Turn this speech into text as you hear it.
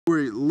you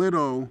were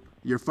little,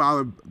 your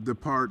father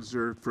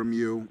departure from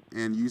you,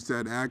 and you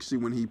said actually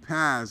when he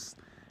passed,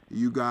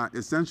 you got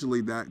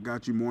essentially that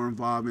got you more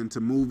involved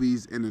into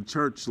movies and the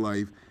church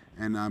life.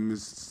 And I'm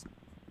just,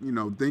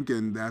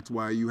 thinking that's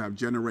why you have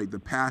generate the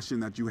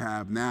passion that you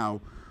have now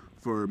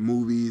for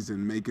movies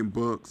and making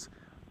books.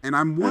 And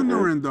I'm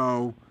wondering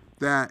though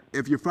that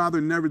if your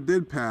father never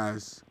did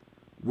pass,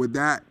 would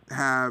that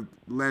have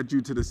led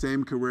you to the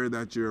same career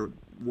that you're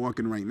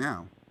walking right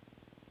now?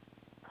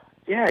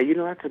 Yeah,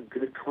 that's a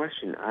good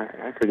question.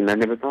 I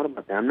never thought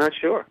about that. I'm not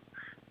sure.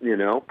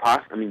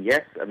 I mean,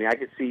 yes. I mean, I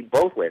could see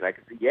both ways. I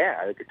could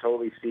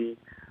totally see,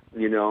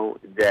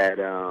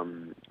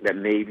 that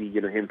maybe,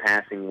 him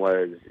passing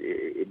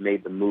it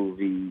made the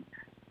movie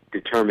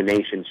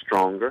determination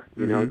stronger,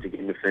 to get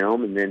into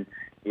film. And then,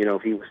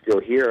 if he was still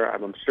here,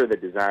 I'm sure the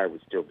desire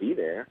would still be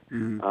there,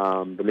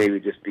 but maybe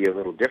it'd just be a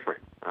little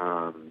different.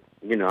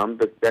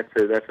 But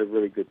that's a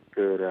really good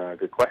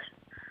question.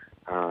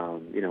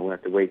 We'll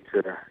have to wait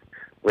till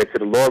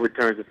the Lord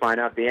returns to find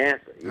out the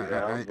answer.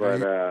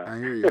 I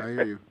hear you. I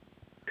hear you.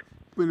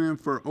 Been in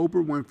for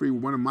Oprah Winfrey,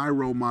 one of my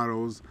role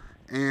models,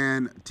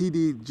 and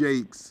T.D.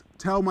 Jakes.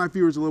 Tell my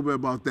viewers a little bit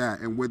about that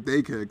and what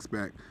they could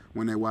expect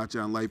when they watch it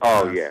on Life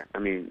Class. Oh, yeah. I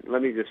mean,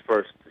 let me just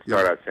first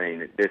start out saying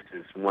that this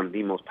is one of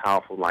the most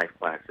powerful life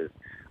classes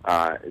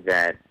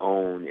that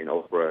OWN and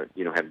Oprah,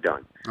 have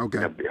done. Okay.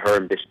 Her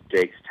and Bishop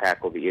Jakes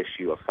tackle the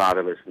issue of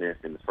fatherlessness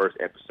in the first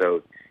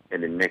episode,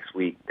 and then next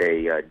week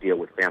they deal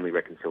with family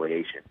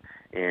reconciliation.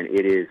 And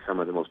it is some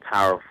of the most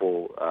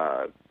powerful,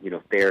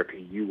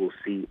 therapy you will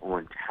see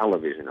on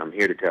television. I'm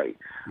here to tell you.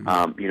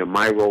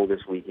 My role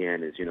this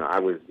weekend is, I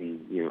was the,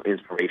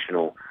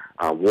 inspirational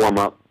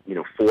warm-up,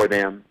 for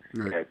them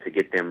to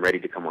get them ready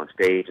to come on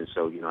stage. And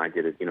so, I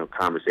did a,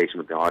 conversation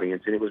with the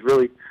audience, and it was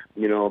really,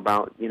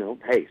 about,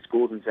 hey,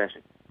 school's in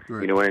session.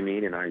 Right. You know what I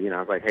mean? And I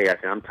was like, hey, I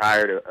said, I'm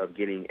tired of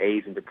getting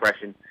A's in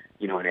depression,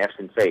 and F's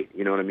in faith.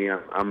 You know what I mean?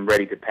 I'm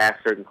ready to pass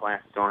certain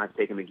classes, so I don't have to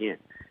take them again.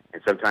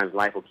 And sometimes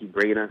life will keep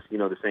bringing us,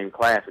 the same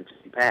class until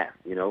you pass,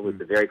 with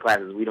the very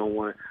classes we don't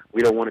want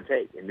to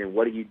take. And then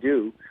what do you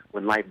do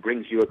when life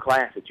brings you a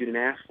class that you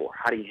didn't ask for?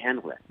 How do you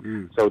handle that?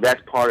 So that's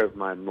part of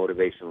my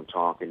motivational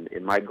talk. And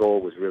my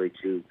goal was really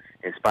to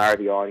inspire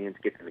the audience,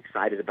 get them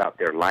excited about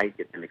their life,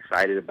 get them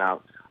excited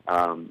about,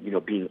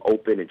 being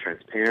open and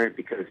transparent.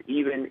 Because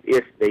even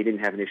if they didn't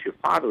have an issue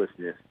of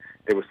fatherlessness,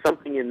 there was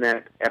something in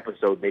that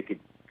episode they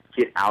could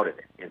get out of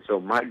it. And so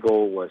my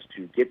goal was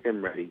to get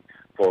them ready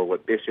for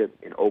what Bishop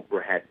and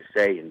Oprah had to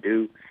say and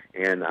do,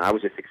 and I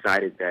was just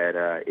excited that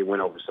it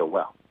went over so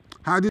well.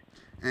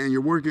 And you're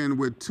working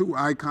with two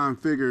icon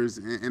figures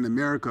in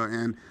America,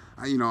 and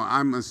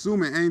I'm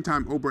assuming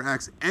anytime Oprah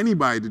asks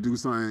anybody to do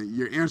something,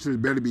 your answer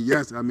better be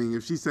yes. I mean,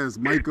 if she says,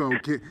 Michael,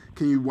 can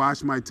you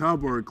wash my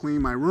tub or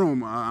clean my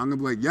room, I'm gonna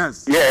be like,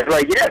 yes. Yeah, it's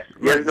like yes,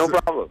 right, no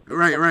problem.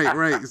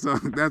 Right. So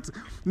that's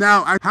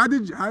now. How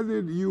did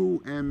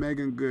you and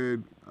Meagan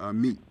Good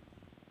meet?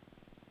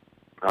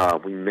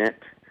 We met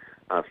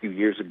a few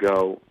years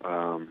ago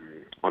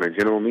on a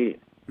general meeting.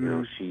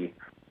 She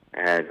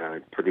had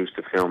produced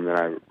a film that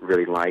I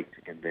really liked,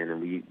 and then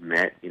we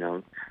met,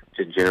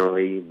 just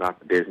generally about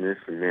the business.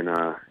 And then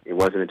it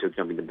wasn't until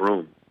Jumping the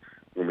Broom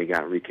when we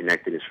got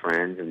reconnected as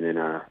friends, and then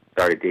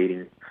started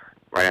dating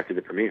right after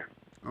the premiere.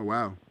 Oh,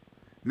 wow.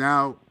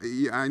 Now,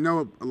 I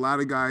know a lot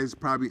of guys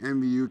probably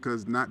envy you,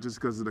 not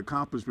just because of the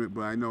accomplishment,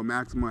 but I know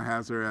Maxima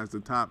has her as the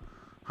top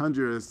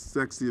 100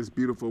 sexiest,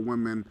 beautiful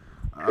women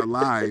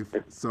alive,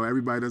 so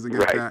everybody doesn't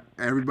get that.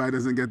 Everybody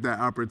doesn't get that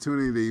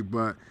opportunity.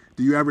 But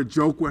do you ever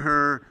joke with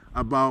her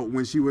about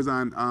when she was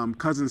on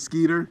Cousin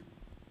Skeeter?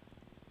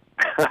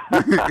 No.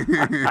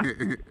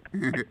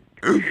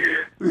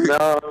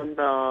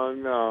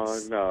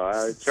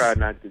 I try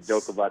not to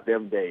joke about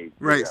them days.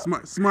 Right,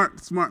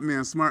 smart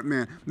man.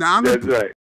 Now That's right.